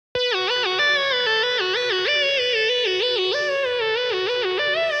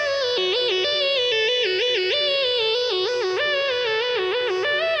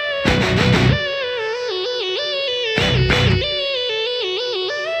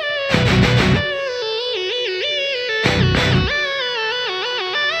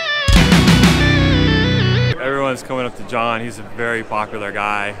coming up to John. He's a very popular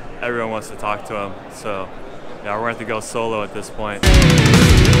guy. Everyone wants to talk to him. So yeah, we're going to have to go solo at this point.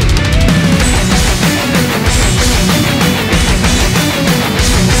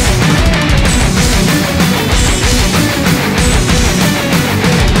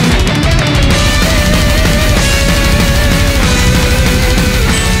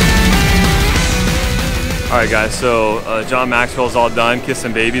 All right, guys, so John Maxwell's all done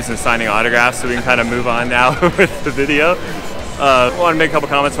kissing babies and signing autographs, so we can kind of move on now with the video. I want to make a couple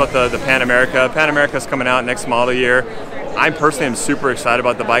comments about the Pan America. Pan America's coming out next model year. I personally am super excited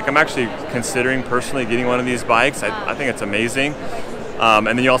about the bike. I'm actually considering personally getting one of these bikes. I think it's amazing. And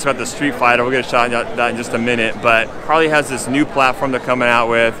then you also got the Street Fighter. We'll get a shot at that in just a minute. But Harley has this new platform they're coming out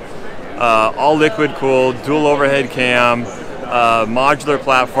with, all liquid cooled, dual overhead cam, modular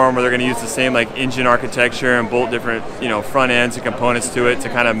platform where they're going to use the same like engine architecture and bolt different front ends and components to it to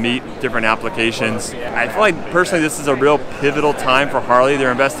kind of meet different applications. I feel like personally this is a real pivotal time for Harley.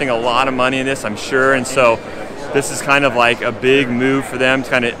 They're investing a lot of money in this, I'm sure, and so this is kind of like a big move for them,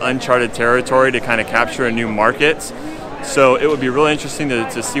 kind of uncharted territory to kind of capture a new market. So it would be really interesting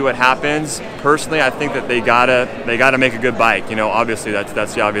to see what happens. Personally, I think that they gotta make a good bike. Obviously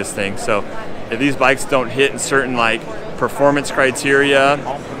that's the obvious thing. So if these bikes don't hit in certain like performance criteria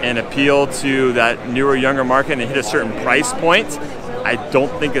and appeal to that newer, younger market and hit a certain price point, I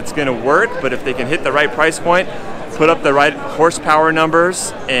don't think it's going to work. But if they can hit the right price point, put up the right horsepower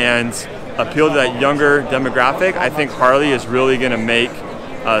numbers, and appeal to that younger demographic, I think Harley is really going to make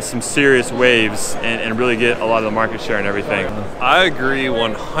some serious waves and really get a lot of the market share and everything. I agree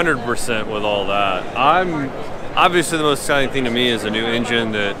 100% with all that. Obviously the most exciting thing to me is a new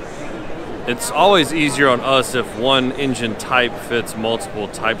engine that it's always easier on us if one engine type fits multiple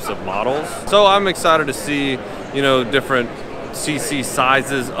types of models. So I'm excited to see, different CC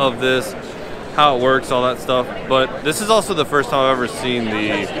sizes of this, how it works, all that stuff. But this is also the first time I've ever seen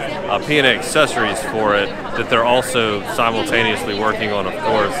the P&A accessories for it that they're also simultaneously working on, of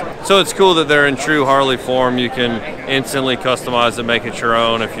course. So it's cool that they're in true Harley form. You can instantly customize it, make it your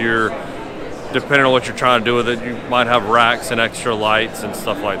own. If you're depending on what you're trying to do with it, you might have racks and extra lights and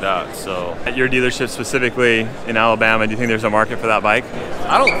stuff like that. So at your dealership specifically in Alabama, do you think there's a market for that bike?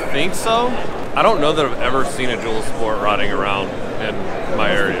 I don't think so. I don't know that I've ever seen a dual sport riding around in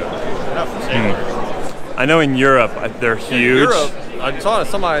my area. I know in Europe they're huge. In Europe, I saw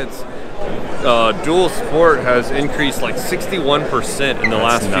somebody's dual sport has increased like 61% in the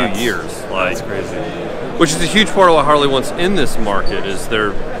last few years. Like, that's crazy. Which is a huge part of what Harley wants in this market. Is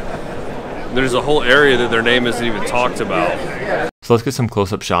there's a whole area that their name isn't even talked about. So let's get some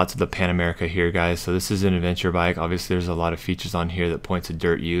close-up shots of the Pan America here, guys. So this is an adventure bike. Obviously, there's a lot of features on here that point to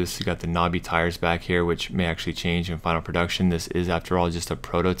dirt use. You got the knobby tires back here, which may actually change in final production. This is, after all, just a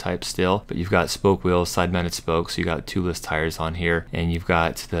prototype still. But you've got spoke wheels, side-mounted spokes. So you got tubeless tires on here, and you've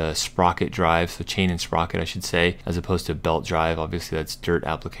got the sprocket drive, so chain and sprocket, I should say, as opposed to belt drive. Obviously, that's dirt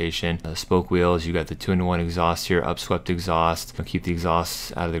application. Spoke wheels. You got the 2-in-1 exhaust here, upswept exhaust. It'll keep the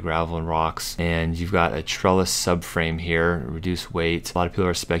exhausts out of the gravel and rocks. And you've got a trellis subframe here, reduce weight. A lot of people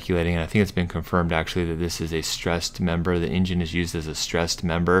are speculating, and I think it's been confirmed actually, that this is a stressed member. The engine is used as a stressed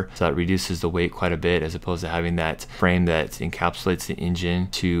member, so that reduces the weight quite a bit as opposed to having that frame that encapsulates the engine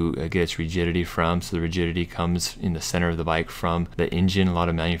to get its rigidity from. So the rigidity comes in the center of the bike from the engine. A lot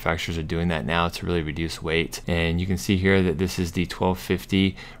of manufacturers are doing that now to really reduce weight. And you can see here that this is the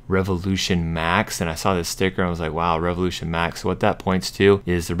 1250 Revolution Max, and I saw this sticker and I was like, wow, Revolution Max. So what that points to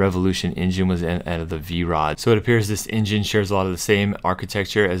is the Revolution engine was out of the V-Rod. So it appears this engine shares a lot of the same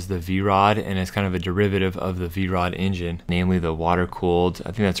architecture as the V-Rod, and it's kind of a derivative of the V-Rod engine, namely the water-cooled.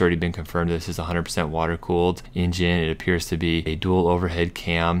 I think that's already been confirmed. This is 100% water-cooled engine. It appears to be a dual overhead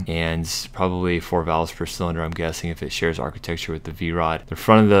cam and probably 4 valves per cylinder, I'm guessing, if it shares architecture with the V-Rod. The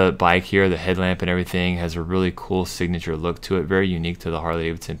front of the bike here, the headlamp and everything, has a really cool signature look to it, very unique to the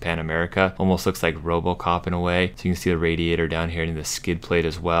Harley-Davidson Pan America. Almost looks like RoboCop in a way. So you can see the radiator down here and the skid plate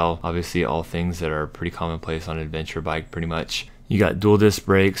as well. Obviously all things that are pretty commonplace on an adventure bike pretty much. You got dual disc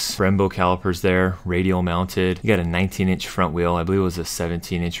brakes, Brembo calipers there, radial mounted. You got a 19-inch front wheel. I believe it was a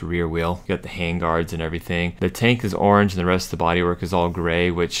 17-inch rear wheel. You got the hand guards and everything. The tank is orange and the rest of the bodywork is all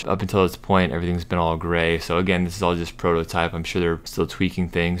gray, which up until this point, everything's been all gray. So again, this is all just prototype. I'm sure they're still tweaking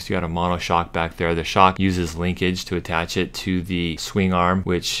things. You got a mono shock back there. The shock uses linkage to attach it to the swing arm,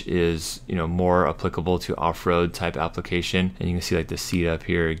 which is, more applicable to off-road type application. And you can see like the seat up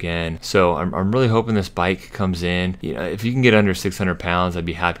here again. So I'm really hoping this bike comes in. If you can get under 600 pounds, I'd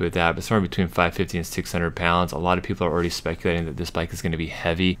be happy with that, but somewhere between 550 and 600 pounds. A lot of people are already speculating that this bike is going to be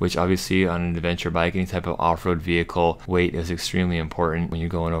heavy, which obviously on an adventure bike, any type of off-road vehicle, weight is extremely important when you're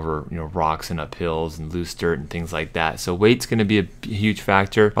going over, you know, rocks and up hills and loose dirt and things like that. So weight's going to be a huge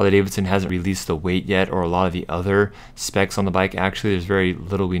factor. Harley-Davidson hasn't released the weight yet, or a lot of the other specs on the bike. Actually, there's very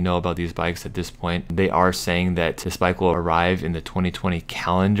little we know about these bikes at this point. They are saying that this bike will arrive in the 2020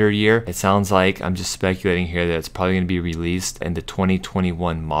 calendar year. It sounds like, I'm just speculating here, that it's probably going to be released in the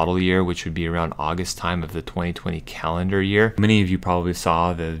 2021 model year, which would be around August time of the 2020 calendar year. Many of you probably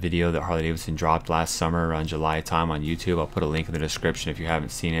saw the video that Harley-Davidson dropped last summer around July time on YouTube. I'll put a link in the description if you haven't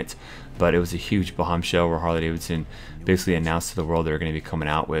seen it. But it was a huge bombshell where Harley-Davidson basically announced to the world they're going to be coming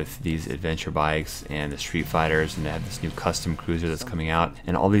out with these adventure bikes and the Street Fighters, and they have this new custom cruiser that's coming out,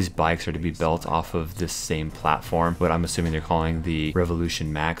 and all these bikes are to be built off of this same platform, what I'm assuming they're calling the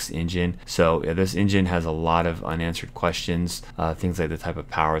Revolution Max engine. So yeah, this engine has a lot of unanswered questions, things like the type of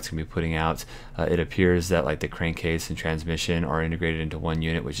power it's going to be putting out. It appears that like the crankcase and transmission are integrated into one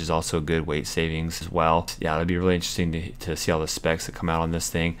unit, which is also good weight savings as well. Yeah, it'll be really interesting to see all the specs that come out on this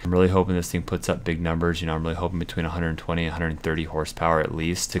thing. I'm really hoping this thing puts up big numbers. You know, I'm really hoping between 120 and 130 horsepower at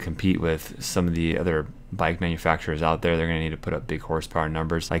least to compete with some of the other bike manufacturers out there. They're going to need to put up big horsepower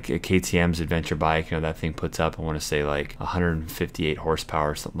numbers. Like a KTM's adventure bike, you know, that thing puts up, I want to say like 158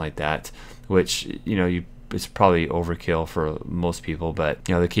 horsepower or something like that, which, you know, it's probably overkill for most people, but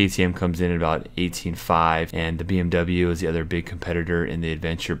you know, the KTM comes in at about 18.5, and the BMW is the other big competitor in the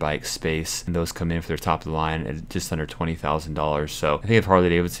adventure bike space, and those come in for their top of the line at just under $20,000. So I think if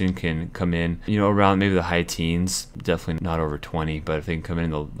Harley-Davidson can come in, you know, around maybe the high teens, definitely not over 20, but if they can come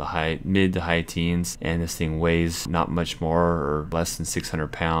in the mid to high teens, and this thing weighs not much more or less than 600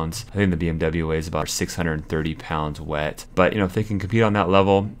 pounds, I think the BMW weighs about 630 pounds wet. But you know, if they can compete on that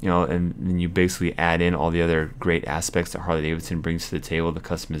level, you know, and then you basically add in all the other great aspects that Harley-Davidson brings to the table, the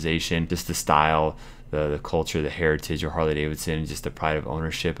customization, just the style, the culture, the heritage of Harley-Davidson, and just the pride of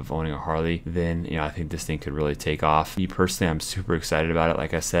ownership of owning a Harley, then you know, I think this thing could really take off. Me personally, I'm super excited about it.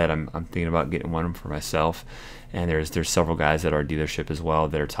 Like I said, I'm thinking about getting one of them for myself, and there's several guys at our dealership as well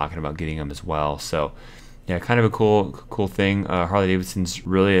that are talking about getting them as well. So yeah, kind of a cool thing. Harley-Davidson's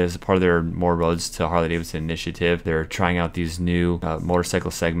really, as a part of their More Roads to Harley-Davidson initiative, they're trying out these new motorcycle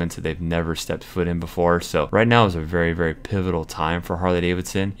segments that they've never stepped foot in before. So right now is a very, very pivotal time for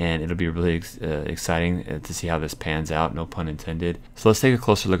Harley-Davidson, and it'll be really exciting to see how this pans out, no pun intended. So let's take a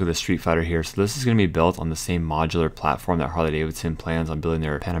closer look at the Street Fighter here. So this is going to be built on the same modular platform that Harley-Davidson plans on building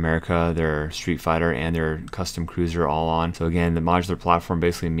their Pan America, their Street Fighter, and their custom cruiser all on. So again, the modular platform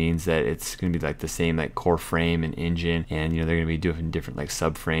basically means that it's going to be like the same like core frame and engine, and you know, they're going to be doing different like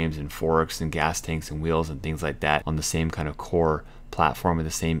subframes and forks and gas tanks and wheels and things like that on the same kind of core platform with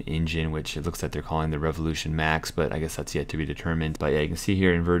the same engine, which it looks like they're calling the Revolution Max, but I guess that's yet to be determined. But yeah, you can see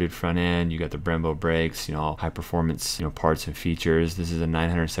here inverted front end, you got the Brembo brakes, you know, all high performance, you know, parts and features. This is a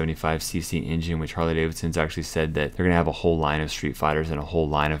 975cc engine, which Harley-Davidson's actually said that they're going to have a whole line of Street Fighters and a whole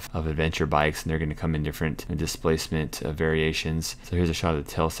line of adventure bikes, and they're going to come in different displacement variations. So here's a shot of the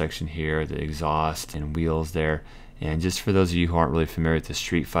tail section here, the exhaust and wheels there. And just for those of you who aren't really familiar with the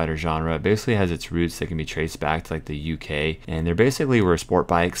Street Fighter genre, it basically has its roots that can be traced back to like the UK. And there basically were sport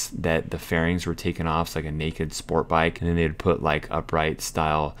bikes that the fairings were taken off, so like a naked sport bike, and then they'd put like upright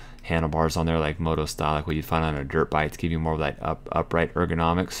style handlebars on there, like moto style, like what you'd find on a dirt bike, to give you more of that upright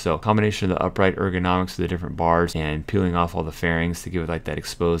ergonomics. So combination of the upright ergonomics of the different bars and peeling off all the fairings to give it like that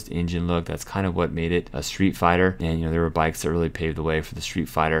exposed engine look, that's kind of what made it a Street Fighter. And you know, there were bikes that really paved the way for the Street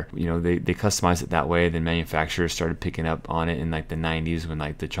Fighter. You know, they customized it that way, then manufacturers started picking up on it in like the 90s when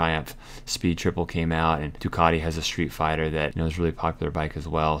like the Triumph Speed Triple came out, and Ducati has a Street Fighter that, you know, is a really popular bike as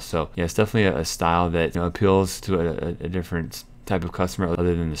well. So yeah, it's definitely a style that, you know, appeals to a different type of customer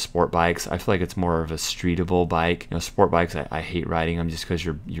other than the sport bikes. I feel like it's more of a streetable bike. You know, sport bikes, I hate riding them just because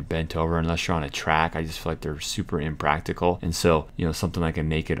you're bent over unless you're on a track. I just feel like they're super impractical. And so, you know, something like a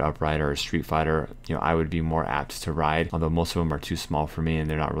naked upright or a Street Fighter, you know, I would be more apt to ride, although most of them are too small for me and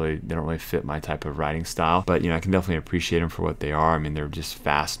they don't really fit my type of riding style. But you know, I can definitely appreciate them for what they are. I mean, they're just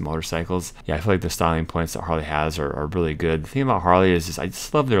fast motorcycles. Yeah, I feel like the styling points that Harley has are really good. The thing about Harley is I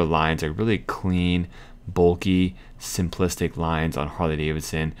just love their lines. Like really clean, bulky, simplistic lines on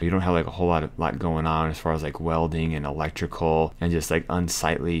Harley-Davidson. You don't have like a whole lot going on as far as like welding and electrical and just like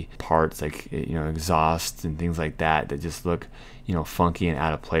unsightly parts, like, you know, exhaust and things like that just look, you know, funky and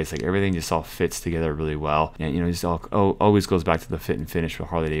out of place. Like everything just all fits together really well, and you know, just always goes back to the fit and finish with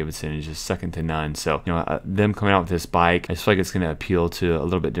Harley-Davidson. Is just second to none. So you know, them coming out with this bike, I just feel like it's going to appeal to a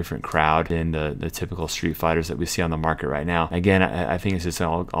little bit different crowd than the typical Street Fighters that we see on the market right now. Again, I think it's just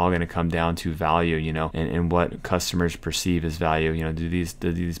all going to come down to value, you know, and what customers customers perceive as value. You know, do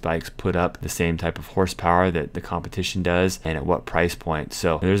these bikes put up the same type of horsepower that the competition does, and at what price point?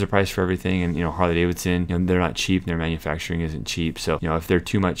 So there's a price for everything, and you know, Harley-Davidson, you know, they're not cheap, their manufacturing isn't cheap. So you know, if they're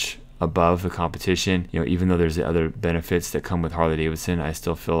too much above the competition, you know, even though there's the other benefits that come with Harley-Davidson, I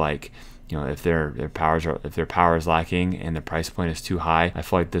still feel like, you know, if their power is lacking and the price point is too high, I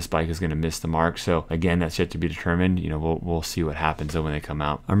feel like this bike is going to miss the mark. So again, that's yet to be determined. You know, we'll see what happens though when they come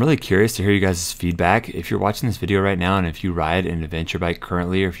out. I'm really curious to hear you guys' feedback. If you're watching this video right now, and if you ride an adventure bike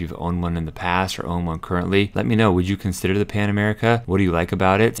currently, or if you've owned one in the past or own one currently, let me know. Would you consider the Pan America? What do you like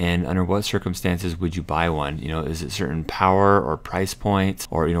about it? And under what circumstances would you buy one? You know, is it certain power or price points,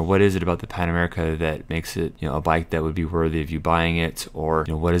 or you know, what is it about the Pan America that makes it, you know, a bike that would be worthy of you buying it? Or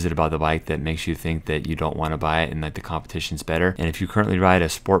you know, what is it about the bike that makes you think that you don't want to buy it and that the competition's better? And if you currently ride a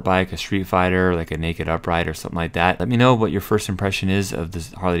sport bike, a street fighter, like a naked upright or something like that, let me know what your first impression is of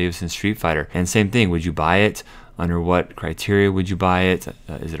this Harley-Davidson Street Fighter. And same thing, would you buy it? Under what criteria would you buy it?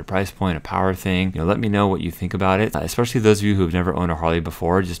 Is it a price point, a power thing? You know, let me know what you think about it, especially those of you who have never owned a Harley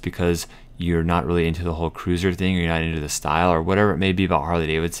before, just because you're not really into the whole cruiser thing, or you're not into the style, or whatever it may be about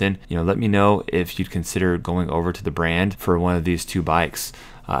Harley-Davidson. You know, let me know if you'd consider going over to the brand for one of these two bikes.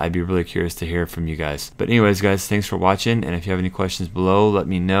 I'd be really curious to hear from you guys. But anyways, guys, thanks for watching. And if you have any questions below, let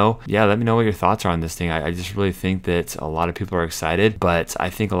me know. Yeah, let me know what your thoughts are on this thing. I just really think that a lot of people are excited, but I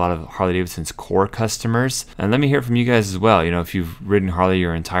think a lot of Harley-Davidson's core customers, and let me hear from you guys as well. You know, if you've ridden Harley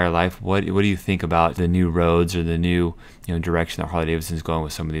your entire life, what do you think about the new roads or the new, you know, direction that Harley-Davidson is going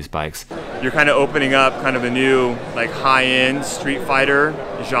with some of these bikes? You're kind of opening up kind of a new, like, high-end street fighter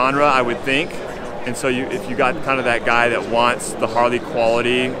genre, I would think. And so if you got kind of that guy that wants the Harley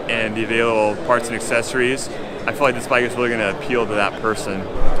quality and the available parts and accessories, I feel like this bike is really going to appeal to that person.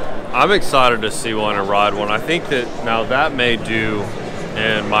 I'm excited to see one and ride one. I think that now that may do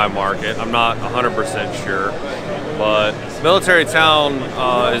in my market. I'm not 100% sure, but military town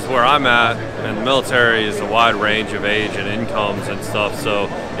is where I'm at, and the military is a wide range of age and incomes and stuff, so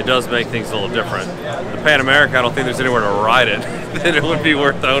it does make things a little different. The Pan America, I don't think there's anywhere to ride it that it would be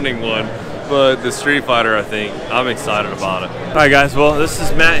worth owning one. But the Street Fighter, I think, I'm excited about it. All right, guys. Well, this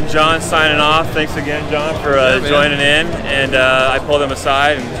is Matt and John signing off. Thanks again, John, for joining in. And I pulled him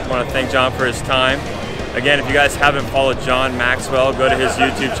aside and want to thank John for his time. Again, if you guys haven't followed John Maxwell, go to his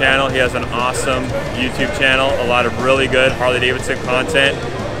YouTube channel. He has an awesome YouTube channel, a lot of really good Harley-Davidson content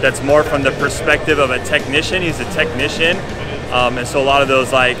that's more from the perspective of a technician. He's a technician. And so a lot of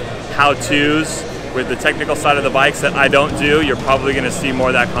those like how-tos with the technical side of the bikes that I don't do, you're probably going to see more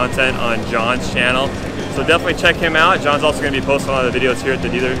of that content on John's channel. So definitely check him out. John's also going to be posting a lot of the videos here at the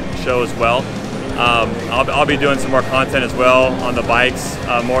dealer show as well. I'll be doing some more content as well on the bikes,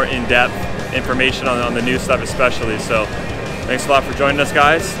 more in-depth information on the new stuff especially. So thanks a lot for joining us,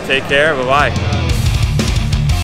 guys. Take care. Bye-bye.